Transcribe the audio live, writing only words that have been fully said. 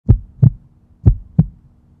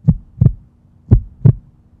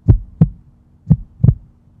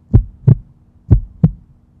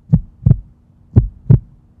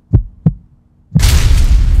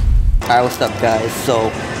Alright, what's up guys?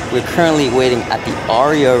 So we're currently waiting at the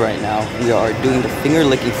Aria right now. We are doing the Finger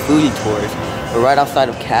Licking Foodie Tours. We're right outside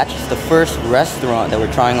of Catch. It's the first restaurant that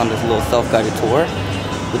we're trying on this little self-guided tour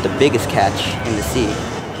with the biggest catch in the sea.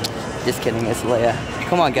 Just kidding, it's Leia.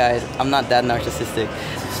 Come on guys, I'm not that narcissistic.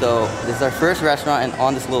 So this is our first restaurant, and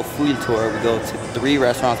on this little foodie tour we go to 3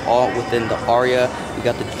 restaurants all within the Aria. We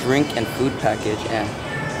got the drink and food package, and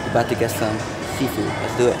we're about to get some seafood.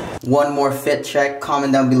 Let's do it. One more fit check.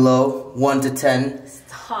 Comment down below 1 to 10.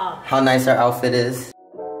 Stop. How nice our outfit is.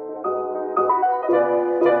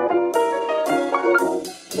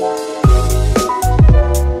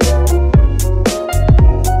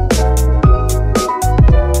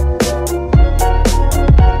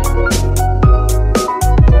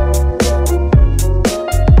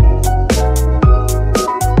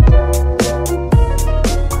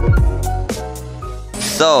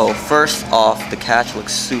 So, first off, the Catch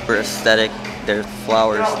looks super aesthetic. There's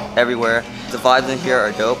flowers everywhere. The vibes in here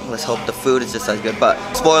are dope. Let's hope the food is just as good. But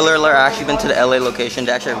spoiler alert, I actually been to the LA location.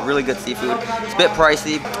 They actually have really good seafood. It's a bit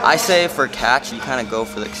pricey. I say for Catch, you kind of go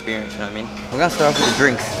for the experience, you know what I mean? We're gonna start off with the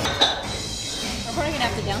drinks. We're probably gonna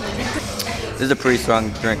have to down the drink. This is a pretty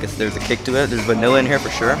strong drink. There's a kick to it. There's vanilla in here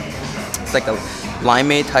for sure. It's like a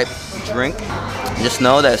limeade type drink. Just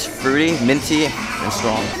know that it's fruity, minty, and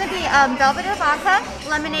strong. Blvd vodka,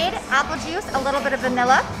 lemonade, apple juice, a little bit of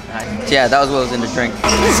vanilla. Yeah, that was what was in the drink.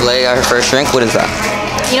 Slay got her first drink. What is that?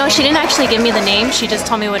 You know, she didn't actually give me the name. She just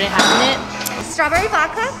told me what it had in it. Strawberry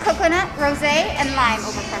vodka, coconut, rosé, and lime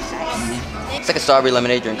over crushed ice. It's like a strawberry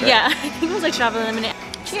lemonade drink, right? Yeah, I think it was like strawberry lemonade.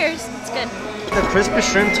 Cheers, it's good. The crispy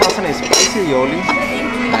shrimp tossed on a spicy aioli.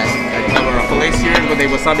 Nice. Filet seared with a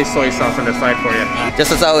wasabi soy sauce on the side for you.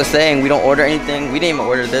 Just as I was saying, we don't order anything. We didn't even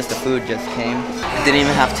order this. The food just came. Didn't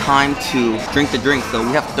even have time to drink the drink. So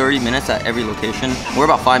we have 30 minutes at every location. We're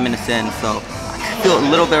about 5 minutes in, so I feel a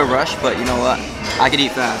little bit of rush, but you know what? I could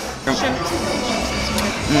eat fast. Shrimp.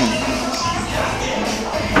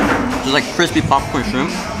 There's like crispy popcorn shrimp.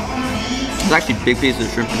 There's actually big pieces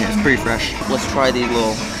of shrimp in here. It's pretty fresh. Let's try these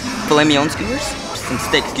little filet mignon skewers. Some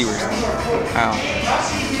steak skewers. Wow.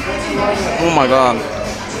 Oh my god.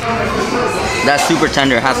 That's super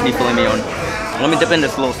tender. It has to be filet mignon. Let me dip in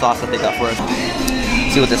this little sauce that they got for us.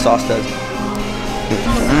 See what this sauce does.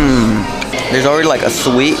 There's already like a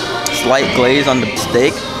sweet, slight glaze on the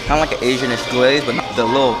steak. Kind of like an Asianish glaze, but the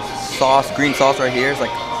little sauce, green sauce right here is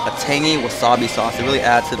like a tangy wasabi sauce. It really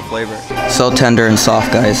adds to the flavor. So tender and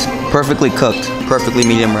soft, guys. Perfectly cooked. Perfectly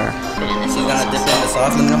medium rare. So we're gonna dip in the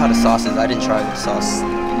sauce. Let me know how the sauce is. I didn't try the sauce.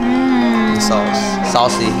 The sauce.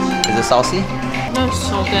 Saucy. Is it saucy? That's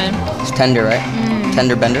so good. It's tender, right?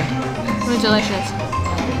 Tender bender. It's delicious.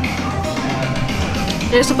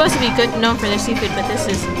 They're supposed to be good known for their seafood, but this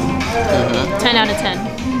is 10 out of 10.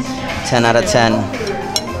 10 out of 10.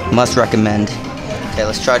 Must recommend. Okay,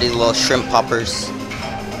 let's try these little shrimp poppers.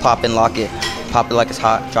 Pop and lock it. Pop it like it's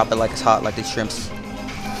hot. Drop it like it's hot, like these shrimps.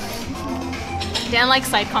 Dan like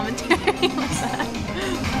side commentary. What's that?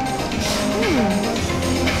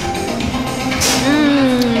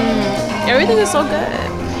 Everything is so good.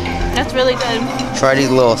 That's really good. Try these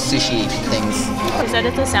little sushi things. Is that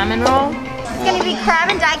a salmon roll? It's gonna be crab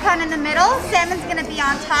and daikon in the middle. Salmon's gonna be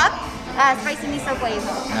on top. Spicy miso glaze.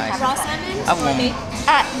 Nice. Raw salmon? I want one.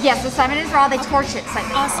 Yes, the salmon is raw. They torch it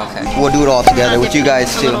slightly. Awesome. Okay, we'll do it all together with you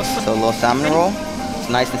guys too. little- So a little salmon roll. It's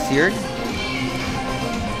nice and seared.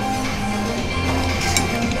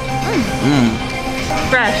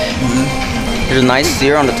 Fresh. There's a nice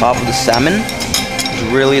sear on the top of the salmon. It's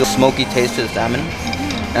really a smoky taste to the salmon.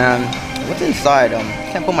 And what's inside?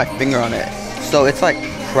 Can't put my finger on it. So it's like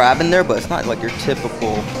crab in there, but it's not like your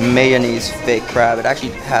typical mayonnaise fake crab. It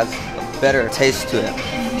actually has a better taste to it.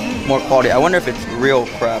 More quality. I wonder if it's real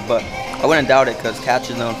crab, but I wouldn't doubt it because Catch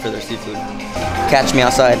is known for their seafood. Catch me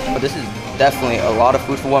outside. But this is definitely a lot of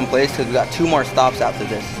food for one place because we got 2 more stops after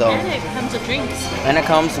this. So. And it comes with drinks. And it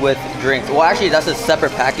comes with drinks. Well, actually, that's a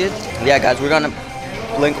separate package. Yeah, guys, we're gonna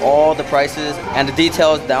link all the prices and the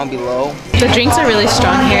details down below. The drinks are really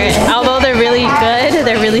strong here. Although they're really good,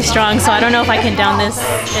 they're really strong. So I don't know if I can down this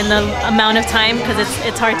in the amount of time because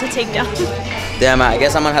it's hard to take down. Damn, I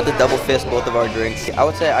guess I'm gonna have to double fist both of our drinks. I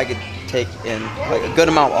would say I could take in like a good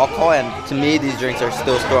amount of alcohol, and to me, these drinks are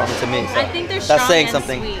still strong to me. So I think they're strong that's saying and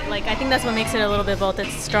something. sweet. Like I think that's what makes it a little bit both.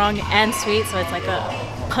 It's strong and sweet, so it's like a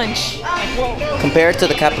punch. Like, whoa. Compared to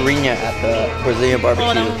the caipirinha at the Brazilian barbecue.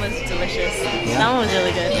 Oh, that one was delicious. Yeah. That one was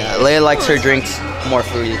really good. Yeah, Leia likes her drinks more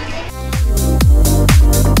fruity.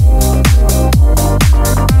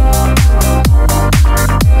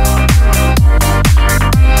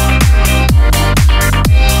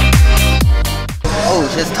 Oh,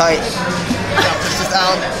 just tight. Push this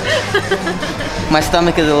out. My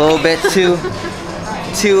stomach is a little bit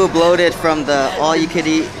too bloated from the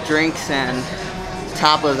all-you-could-eat drinks and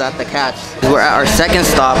tapas at the Catch. We're at our second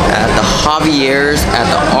stop at the Javier's at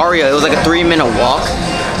the Aria. It was like a 3-minute walk.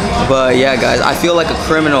 But yeah, guys, I feel like a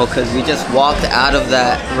criminal because we just walked out of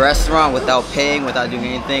that restaurant without paying, without doing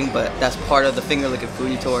anything. But that's part of the Finger Licking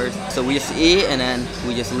Foodie Tours. So we just eat and then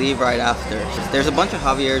we just leave right after. There's a bunch of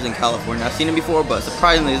Javier's in California. I've seen it before, but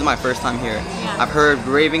surprisingly, this is my first time here. Yeah. I've heard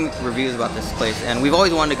raving reviews about this place, and we've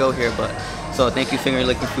always wanted to go here. But so thank you, Finger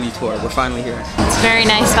Licking Foodie Tour. We're finally here. It's very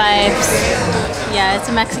nice vibes. Yeah, it's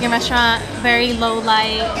a Mexican restaurant. Very low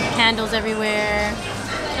light, candles everywhere.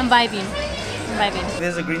 I'm vibing.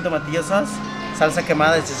 This is a green tomatillo sauce, salsa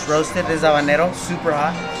quemada. It's just roasted. This is habanero, super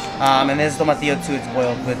hot. And this is tomatillo too. It's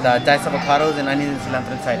boiled with diced avocados and onions and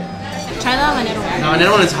cilantro inside it. Try the habanero one. The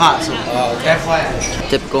habanero one is hot, so FYI.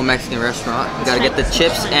 Typical Mexican restaurant. We gotta get the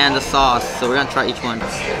chips and the sauce. So we're gonna try each one.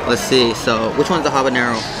 Let's see. So which one's the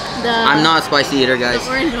habanero? I'm not a spicy eater, guys.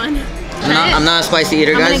 The orange one. I'm not a spicy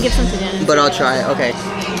eater, guys. I'm gonna give some to Dennis. But I'll try it. Okay.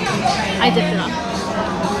 I dipped it off.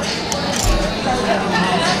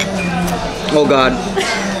 Oh God.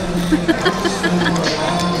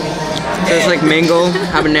 Tastes like mango,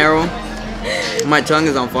 habanero. My tongue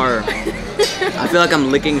is on fire. I feel like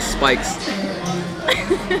I'm licking spikes.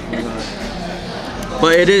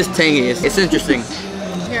 But it is tangy. It's interesting.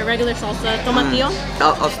 Here, regular salsa, tomatillo.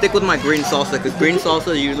 I'll stick with my green salsa because green salsa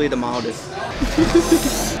is usually the mildest.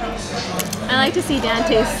 I like to see Dan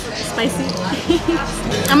taste spicy.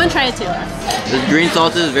 I'm gonna try it too. This green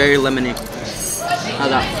salsa is very lemony. How's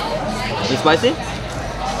that? Is it spicy?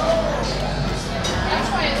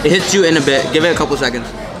 It hits you in a bit. Give it a couple seconds.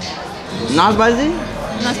 Not spicy?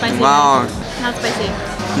 Not spicy. Wow. Not spicy.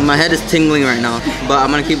 My head is tingling right now, but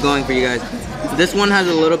I'm gonna keep going for you guys. This one has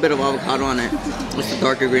a little bit of avocado on it. It's the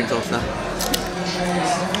darker green salsa.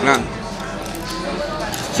 Yeah.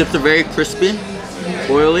 Chips are very crispy,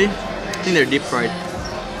 oily. I think they're deep fried.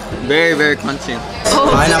 Very, very crunchy.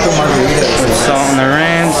 Pineapple margarita. With salt on the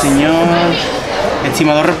rim, señor.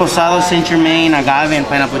 Encimador reposado, Saint Germain, agave, and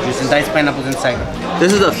pineapple juice, and diced pineapples inside.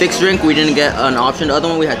 This is a fixed drink. We didn't get an option. The other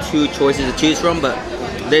one we had 2 choices to choose from, but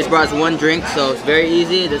they just brought us 1 drink, so it's very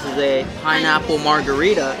easy. This is a pineapple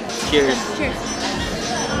margarita. Cheers. Cheers.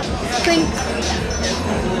 Clink.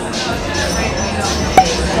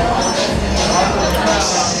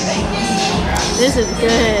 This is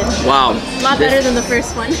good. Wow. A lot better than the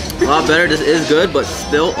first one. A lot better. This is good, but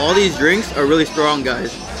still, all these drinks are really strong,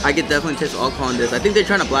 guys. I could definitely taste alcohol in this. I think they're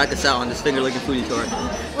trying to black us out on this Finger Licking Foodie Tour.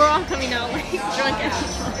 We're all coming out like drunk as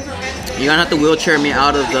You're gonna have to wheelchair me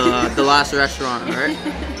out of the last restaurant, alright?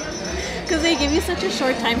 Because they give you such a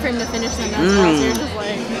short time frame to finish them. That's why you're just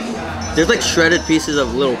like... There's like shredded pieces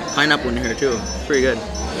of little pineapple in here too. It's pretty good.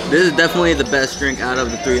 This is definitely the best drink out of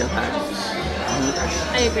the 3 I've had.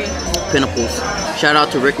 I agree. Pinnacles. Shout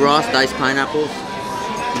out to Rick Ross, diced pineapples.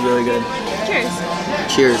 Really good. Cheers.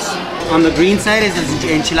 Cheers. On the green side is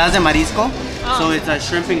enchiladas de marisco. Oh. So it's a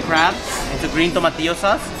shrimp and crab. It's a green tomatillo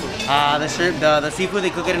sauce. The seafood, they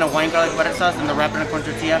cook it in a wine garlic butter sauce and the wrap in a corn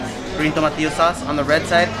tortilla, green tomatillo sauce. On the red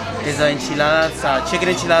side is enchiladas, chicken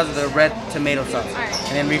enchiladas with a red tomato sauce. Right.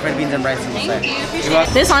 And then refried beans and rice on the side. Thank you. Appreciate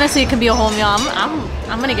it. This honestly could be a whole meal.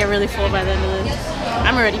 I'm gonna get really full by the end of this.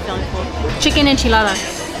 I'm already feeling full. Chicken enchiladas.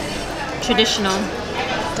 Traditional.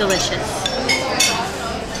 Delicious.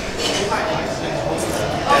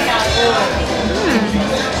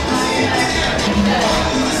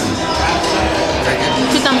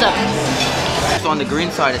 Two thumbs up. So on the green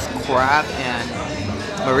side is crab and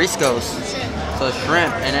mariscos, so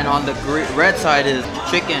shrimp, and then on the red side is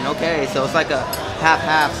chicken. Okay, so it's like a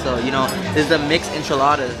half-half. So you know, this is the mixed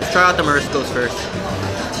enchiladas. Let's try out the mariscos first.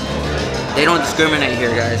 They don't discriminate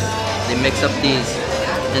here, guys. They mix up these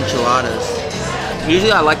enchiladas.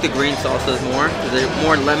 Usually I like the green salsas more because they're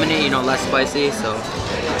more lemony, you know, less spicy. So.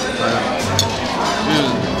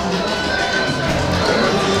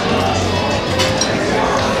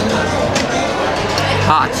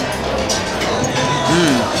 Hot.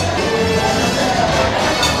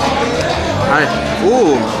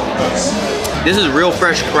 Ooh. This is real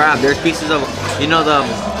fresh crab. There's pieces of, you know, the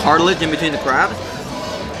cartilage in between the crabs.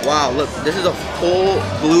 Wow, look, this is a full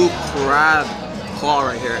blue crab claw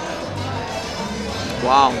right here.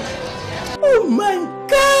 Wow. Oh my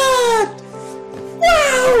god!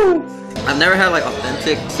 Wow! I've never had like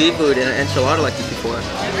authentic seafood in an enchilada like this before.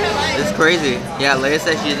 It's crazy. Yeah, Leia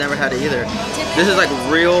said she's never had it either. This is like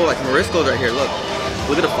real like mariscos right here. Look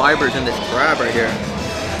at the fibers in this crab right here.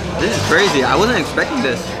 This is crazy. I wasn't expecting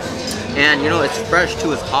this. And you know, it's fresh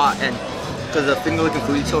too. It's hot, and because the Finger Licking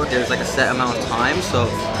Foodie Tour, there's like a set amount of time, so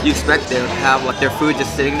you expect they would have like their food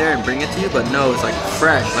just sitting there and bring it to you, but no, it's like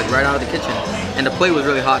fresh, like right out of the kitchen. And the plate was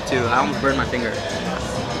really hot too. I almost burned my finger.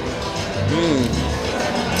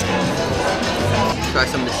 Try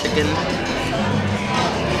some of the chicken.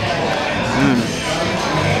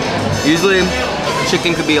 Usually,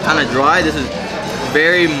 chicken could be kind of dry. This is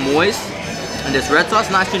very moist, and this red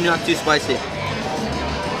sauce not too spicy.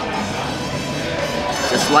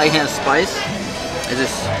 The slight hint of spice. Is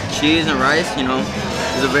this cheese and rice? You know,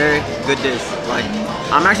 it's a very good dish. Like,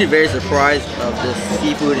 I'm actually very surprised of this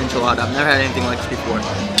seafood enchilada. I've never had anything like this before.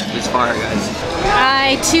 It's fire, guys.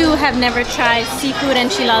 I too have never tried seafood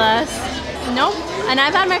enchiladas. Nope. And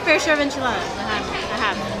I've had my fair share of enchiladas. I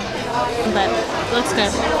have. But it looks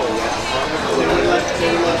good.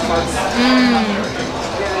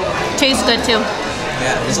 Tastes good too.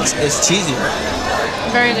 Yeah, it's cheesy,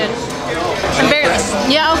 right? Very good.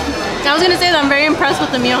 Yeah, I was gonna say that I'm very impressed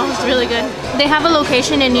with the meal. It's really good. They have a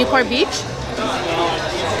location in Newport Beach.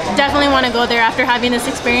 Definitely want to go there after having this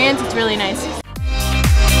experience. It's really nice.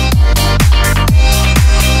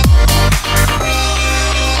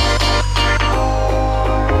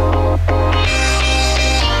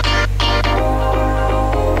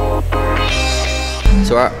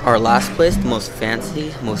 So our last place, the most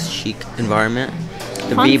fancy, most chic environment.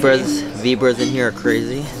 The V Bros in here are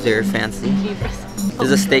crazy. They're fancy.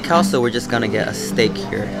 There's a steakhouse, so we're just gonna get a steak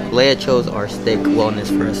here. Leia chose our steak wellness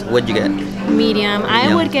for us. What'd you get? Medium.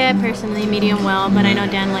 I would get personally medium well, but I know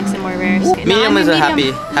Dan likes it more rare. Medium is a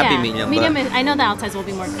happy medium. Medium is, I know the outsides will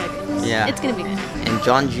be more cooked. Yeah. It's gonna be good. And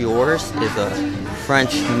Jean-Georges is a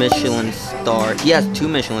French Michelin star. He has 2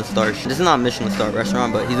 Michelin stars. This is not a Michelin star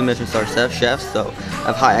restaurant, but he's a Michelin star chef, so I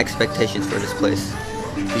have high expectations for this place.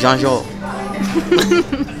 Jean-Georges.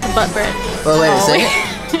 Butt bread. Oh, wait a second.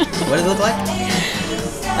 What does it look like?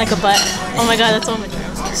 Like a butt. Oh my god, that's so much.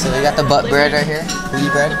 So we got the butt bread right here. Booty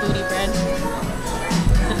bread. The booty bread.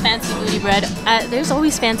 The fancy booty bread. There's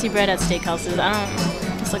always fancy bread at steakhouses.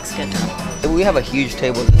 This looks good though. We have a huge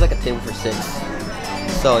table. This is like a table for 6.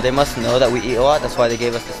 So they must know that we eat a lot. That's why they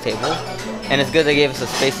gave us this table. And it's good they gave us a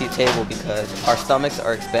spacey table because our stomachs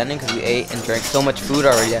are expanding because we ate and drank so much food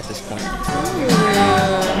already at this point.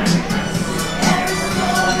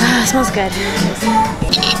 It smells good.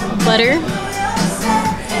 Butter.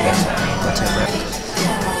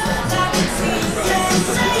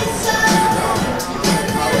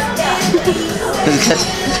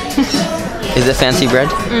 Is it fancy bread?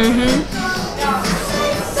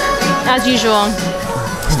 As usual.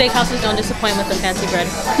 Steakhouses don't disappoint with the fancy bread.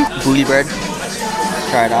 Booty bread. Let's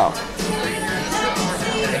try it out.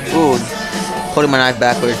 Ooh, holding my knife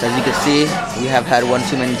backwards. As you can see, we have had one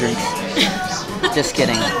too many drinks. Just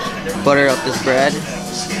kidding. Butter up this bread.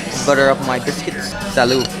 Butter up my biscuits.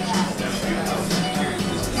 Salud.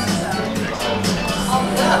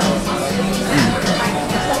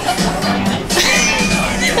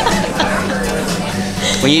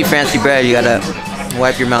 When you eat fancy bread, you gotta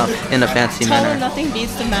wipe your mouth in a fancy manner. Nothing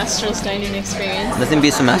beats the Mastro's dining experience. Nothing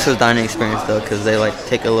beats the Mastro's dining experience though, because they like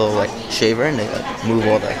take a little like shaver and they like move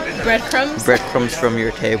all the breadcrumbs from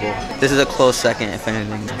your table. This is a close second, if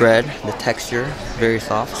anything. Bread, the texture, very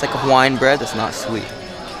soft. It's like a Hawaiian bread that's not sweet.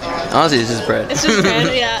 Honestly, this is bread. It's just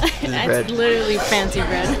bread, yeah. It's bread. literally fancy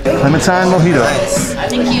bread. Clementine mojito.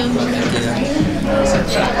 Thank you.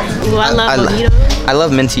 Ooh, I love mojitos. I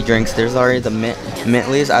love minty drinks. There's already the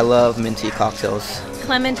Mintleys. I love minty cocktails.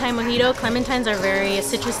 Clementine mojito. Clementines are very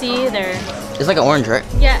citrusy. It's like an orange, right?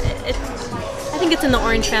 Yeah, I think it's in the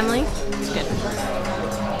orange family. It's good.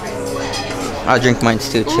 I'll drink mine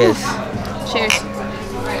too. Cheers. Cheers.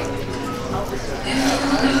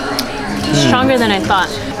 Stronger than I thought.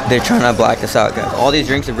 They're trying to black us out, guys. All these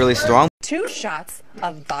drinks are really strong. 2 shots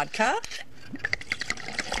of vodka.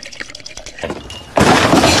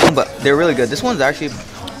 But they're really good. This one's actually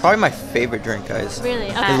probably my favorite drink, guys. Really?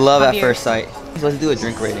 Okay. I love at Javier. first sight. Let's do a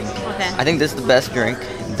drink rating. Okay. I think this is the best drink,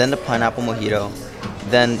 then the pineapple mojito,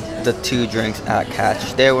 then the 2 drinks at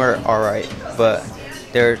Catch. They were alright, but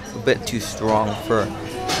they're a bit too strong for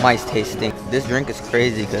my tasting. This drink is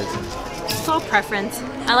crazy because it's all preference.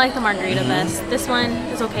 I like the margarita best. This one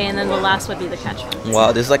is okay, and then the last would be the Catch.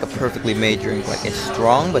 wow, this is like a perfectly made drink. Like it's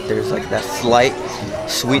strong, but there's like that slight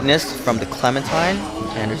sweetness from the clementine,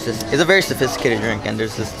 and it's a very sophisticated drink, and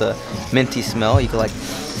there's just the minty smell. You can like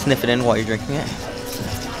sniff it in while you're drinking it.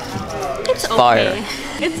 It's fire. okay.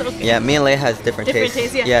 It's okay. Yeah, me and Leia has different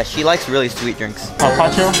tastes. Yeah. Yeah, she likes really sweet drinks.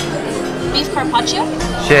 Carpaccio. Beef carpaccio.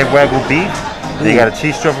 Shaved wagyu beef. Then you got a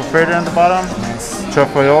cheese truffle fritter on the bottom.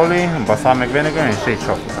 Truffle aioli, balsamic vinegar, and shaved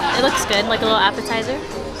truffle. It looks good, like a little appetizer.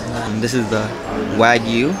 And this is the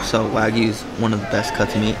Wagyu. So Wagyu is one of the best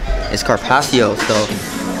cuts of meat. It's Carpaccio, so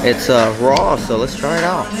it's raw. So let's try it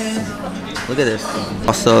out. Look at this.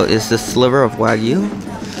 Also, is this sliver of Wagyu.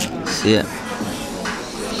 See it.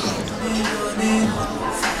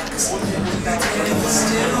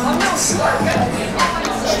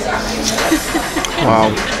 Wow.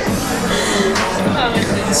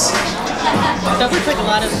 That looks like a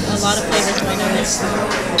lot of flavors going on there.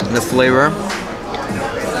 The flavor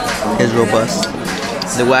is robust.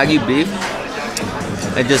 The Wagyu beef,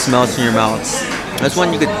 it just melts in your mouth. This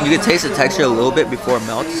one you could taste the texture a little bit before it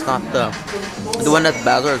melts. It's not the one at the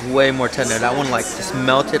Bazaar is way more tender. That one like just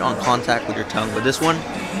melted on contact with your tongue, but this one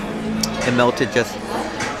it melted just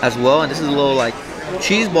as well. And this is a little like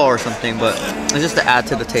cheese ball or something, but it's just to add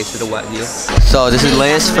to the taste of the Wagyu. So this is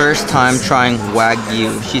Leia's first time trying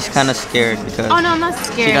Wagyu. She's kind of scared because oh no, I'm not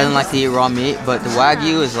scared. She doesn't like to eat raw meat, but the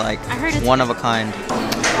Wagyu is like one of a kind.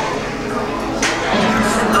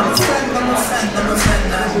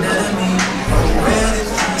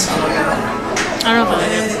 I don't know if I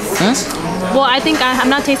like it. Hmm? Well, I think I'm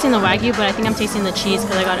not tasting the Wagyu, but I think I'm tasting the cheese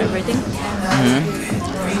because I got everything.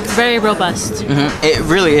 Very robust. It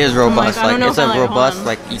really is robust. Oh like it's a robust.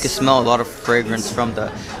 Like you can smell a lot of fragrance from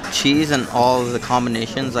the cheese and all of the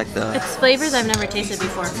combinations. Like the it's flavors I've never tasted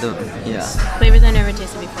before. Yeah. Flavors I've never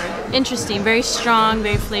tasted before. Interesting. Very strong.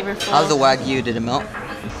 Very flavorful. How's the Wagyu? Did it melt?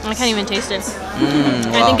 I can't even taste it.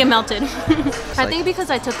 Wow. I think it melted. I think because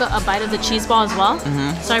I took a bite of the cheese ball as well,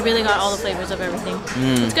 so I really got all the flavors of everything.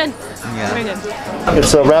 It's good. Yeah. Very good.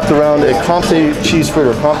 It's wrapped around a Comté cheese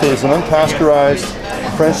fritter. Comté is an unpasteurized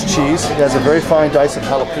French cheese. It has a very fine dice of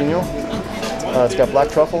jalapeno. It's got black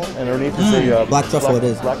truffle, and underneath is a black truffle.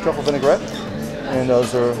 Black truffle vinaigrette, and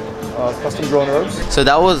those are custom grown herbs. So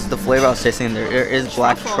that was the flavor I was tasting. There is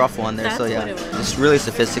black truffle in there. That's so yeah, it's really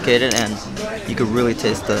sophisticated, and you could really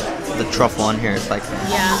taste the truffle on here. It's like,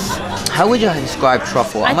 how would you describe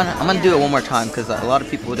truffle? I'm gonna do it one more time because a lot of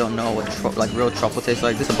people don't know what like real truffle tastes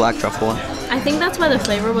like. This is a black truffle. I think that's why the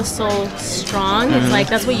flavor was so strong. It's like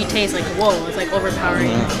that's what you taste. Like whoa, it's like overpowering.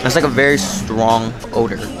 It's like a very strong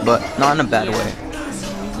odor, but not in a bad way.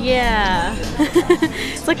 Yeah,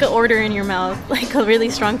 it's like an odor in your mouth, like a really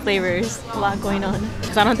strong flavors, a lot going on.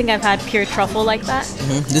 Because I don't think I've had pure truffle like that.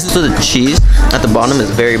 This is the cheese at the bottom is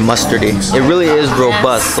very mustardy. It really is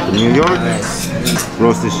robust. New York,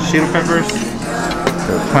 roasted chili peppers,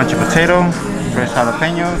 the crunchy potato, fresh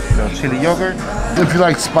jalapenos, the chili yogurt. If you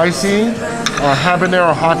like spicy or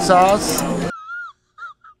habanero hot sauce.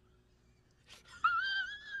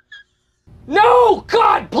 No!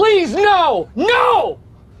 God, please, no! No!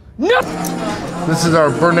 No! This is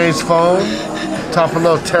our Béarnaise foam, top a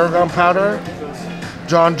little tarragon powder,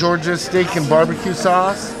 Jean-Georges steak and barbecue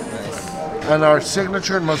sauce, and our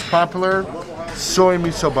signature and most popular soy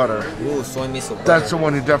miso butter. Ooh, soy miso butter. That's the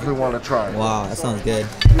one you definitely want to try. Wow, that sounds good.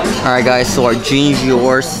 Alright guys, so our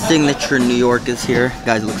Jean-Georges signature New York is here.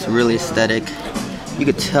 Guys, it looks really aesthetic. You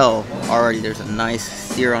could tell already there's a nice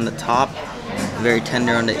sear on the top, very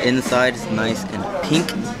tender on the inside. It's nice and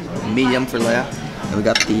pink, medium for Leia. And we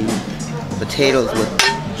got the potatoes with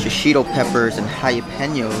shishito peppers and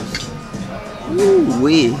jalapenos. Ooh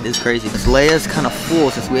wee, this is crazy. This Leia's kind of full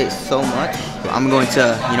since we ate so much. I'm going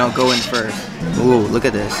to, you know, go in first. Ooh, look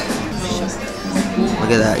at this.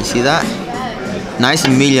 Look at that. You see that? Nice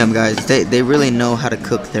and medium, guys. They really know how to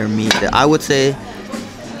cook their meat. I would say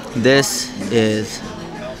this is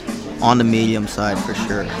on the medium side for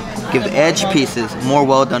sure. Give the edge pieces, more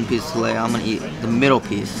well done pieces to Leia. I'm gonna eat the middle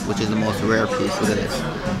piece, which is the most rare piece. Look at this.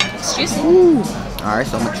 It's juicy. Alright,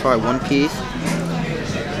 so I'm gonna try one piece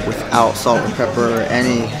without salt and pepper or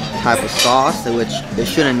any type of sauce, which they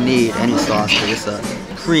shouldn't need any sauce because it's a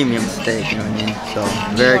premium steak, you know what I mean? So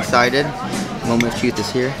I'm very excited. Moment of truth is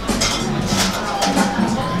here.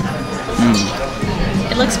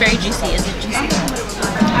 It looks very juicy. Is it juicy?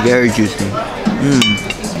 Very juicy.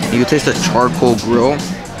 You can taste the charcoal grill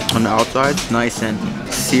on the outside. It's nice and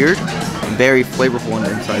seared. Very flavorful on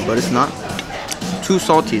the inside, but it's not too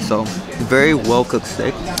salty, so very well cooked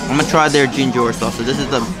steak. I'm gonna try their Jean-Georges sauce. So this is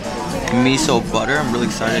the miso butter. I'm really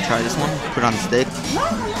excited to try this one. Put it on the steak.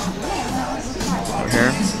 Over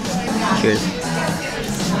here. Cheers.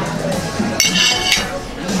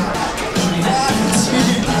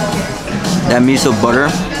 That miso butter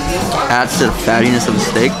adds to the fattiness of the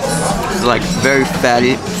steak. It's like very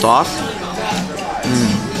fatty sauce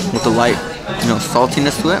with a light, you know,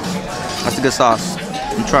 saltiness to it. That's a good sauce.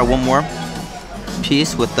 Let's try one more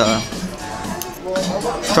piece with the.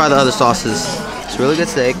 Let's try the other sauces. It's really good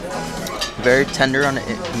steak, very tender on the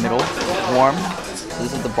middle, warm. So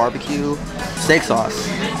this is the barbecue steak sauce.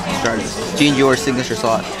 Let's try this. Jean-Georges signature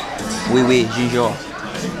sauce. Oui, oui, Jean-Georges.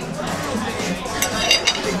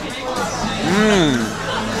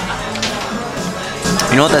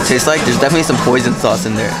 You know what that tastes like? There's definitely some poison sauce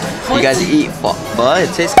in there. You guys eat pho?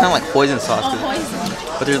 It tastes kind of like poison sauce.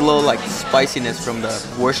 But there's a little like spiciness from the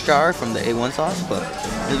Worcestershire, from the A1 sauce. But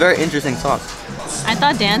it's a very interesting sauce. I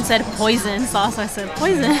thought Dan said poison sauce. I said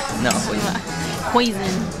poison. No, poison.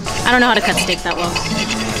 Poison. I don't know how to cut steak that well.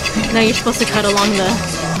 No, you're supposed to cut along the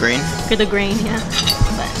grain. For the grain, yeah.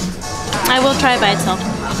 But I will try it by itself.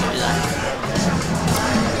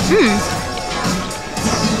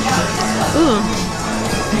 Ooh.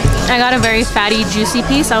 I got a very fatty, juicy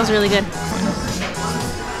piece. That was really good.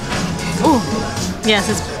 Ooh. Yes,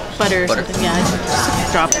 it's butter or something. Yeah,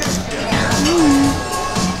 just drop.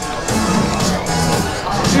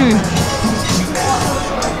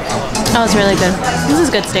 That was really good. This is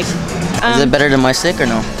good steak. Is it better than my steak or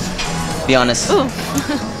no? Be honest. Ooh.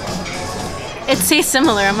 It tastes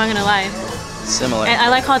similar, I'm not gonna lie. Similar. I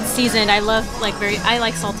like how it's seasoned. I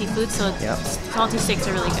like salty food, so salty steaks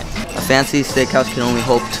are really good. A fancy steakhouse can only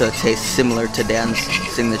hope to taste similar to Dan's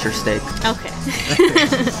signature steak. Okay.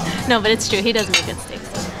 No, but it's true. He does make good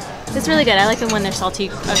steaks. It's really good. I like it when they're salty.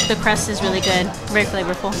 The crust is really good. Very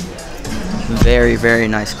flavorful. Very, very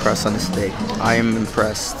nice crust on the steak. I am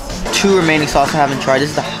impressed. 2 remaining sauces I haven't tried.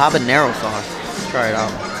 This is the habanero sauce. Let's try it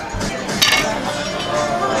out.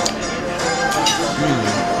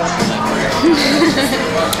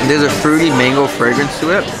 There's a fruity mango fragrance to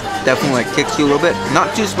it. Definitely like kicks you a little bit.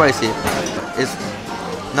 Not too spicy. It's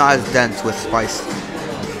not as dense with spice.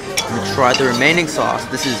 I'm gonna try the remaining sauce.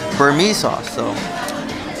 This is Burmese sauce, so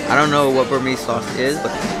I don't know what Burmese sauce is,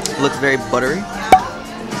 but it looks very buttery.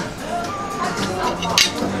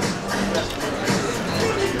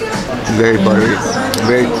 Very buttery,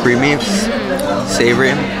 very creamy, savory.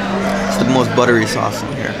 It's the most buttery sauce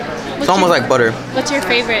in here. It's almost like butter. What's your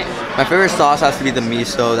favorite? My favorite sauce has to be the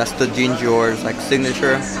miso. That's the Jean-Georges like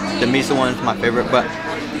signature. The miso one is my favorite, but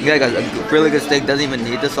you guys, a really good steak doesn't even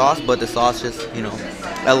need the sauce, but the sauce just, you know,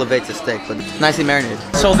 elevates the steak. But it's nicely marinated.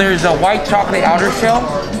 So there's a white chocolate outer shell,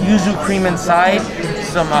 yuzu cream inside,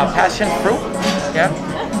 some passion fruit. Yeah,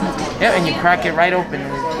 and you crack it right open.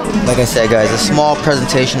 Like I said, guys, a small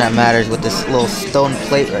presentation that matters with this little stone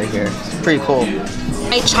plate right here. It's pretty cool.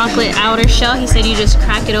 White chocolate outer shell. He said you just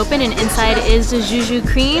crack it open, and inside is the juju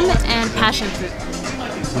cream and passion fruit.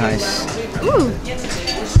 Nice. Ooh.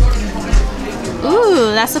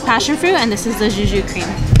 Ooh, that's the passion fruit, and this is the juju cream.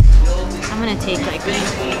 I'm gonna take like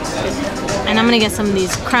and I'm gonna get some of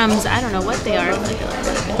these crumbs. I don't know what they are.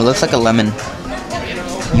 But it looks like a lemon.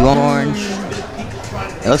 You want orange?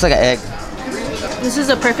 It looks like an egg. This is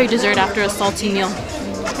a perfect dessert after a salty meal.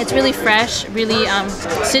 It's really fresh, really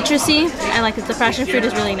citrusy. I like it. The passion fruit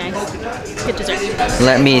is really nice. Good dessert.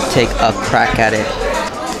 Let me take a crack at it.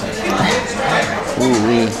 Ooh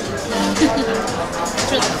wee.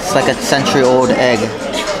 It's like a century-old egg.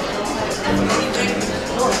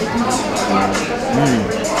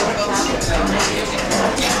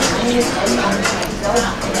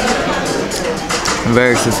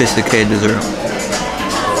 Very sophisticated dessert.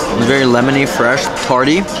 It's very lemony, fresh,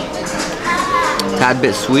 tarty. Tad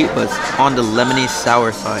bit sweet, but it's on the lemony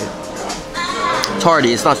sour side.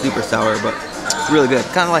 Tarty, it's not super sour, but it's really good.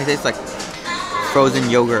 Kind of like tastes like frozen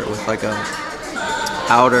yogurt with like a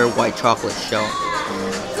outer white chocolate shell.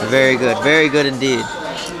 Very good indeed.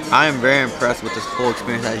 I am very impressed with this whole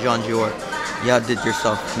experience at Jean-Georges. You outdid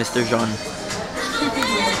yourself, Mr. Jean.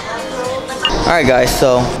 Alright guys,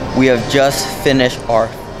 so we have just finished our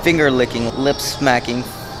finger-licking, lip-smacking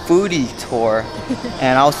foodie tour,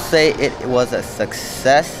 and I'll say it was a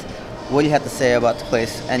success. What do you have to say about the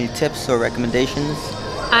place? Any tips or recommendations?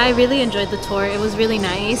 I really enjoyed the tour. It was really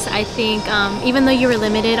nice. I think even though you were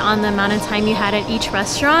limited on the amount of time you had at each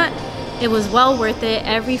restaurant, it was well worth it.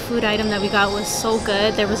 Every food item that we got was so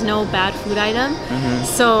good. There was no bad food item.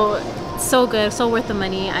 So good, so worth the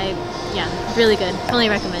money. Yeah, really good. Only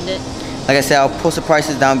recommend it. Like I said, I'll post the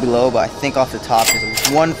prices down below, but I think off the top it was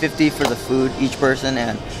 $150 for the food each person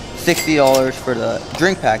and $60 for the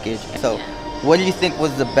drink package. So what do you think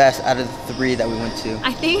was the best out of the 3 that we went to?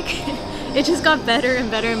 I think it just got better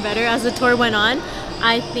and better and better as the tour went on.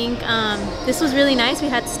 I think this was really nice. We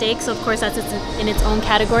had steak, so of course that's in its own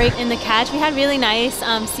category. In the catch, we had really nice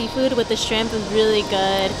seafood with the shrimp. It was really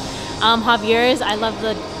good. Javier's, I love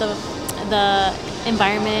the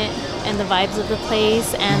environment and the vibes of the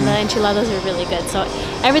place, and the enchiladas are really good. So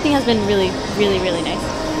everything has been really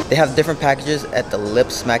nice. They have different packages at the Lip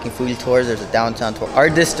Smacking Foodie Tours. There's a downtown tour,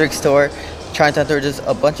 art district tour, Chinatown tour. There's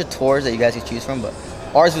a bunch of tours that you guys can choose from, but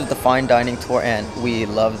ours was the fine dining tour, and we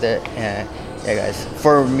loved it. And Yeah, guys.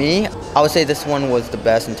 For me, I would say this one was the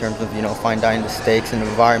best in terms of, you know, fine dining, the steaks and the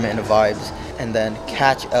environment and the vibes. And then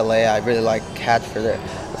Catch LA, I really like Catch for the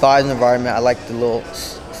vibes and environment. I like the little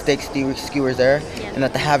steak skewers there. Yeah. And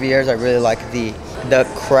at the Javier's, I really like the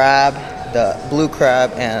crab, the blue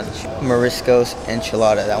crab and Mariscos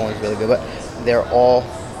enchilada. That one's really good. But they're all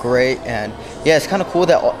great. And yeah, it's kind of cool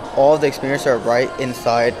that all of the experiences are right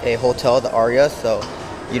inside a hotel, the Aria. So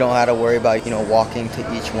you don't have to worry about, you know, walking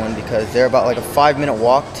to each one because they're about like a 5-minute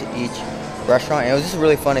walk to each restaurant. And it was just a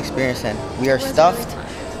really fun experience, and we are stuffed.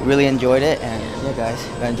 Really enjoyed it, and yeah, guys,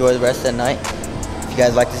 enjoy the rest of the night. If you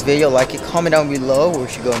guys like this video, like it, comment down below where we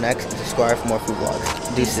should go next, and subscribe for more food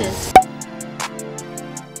vlogs. Deuces.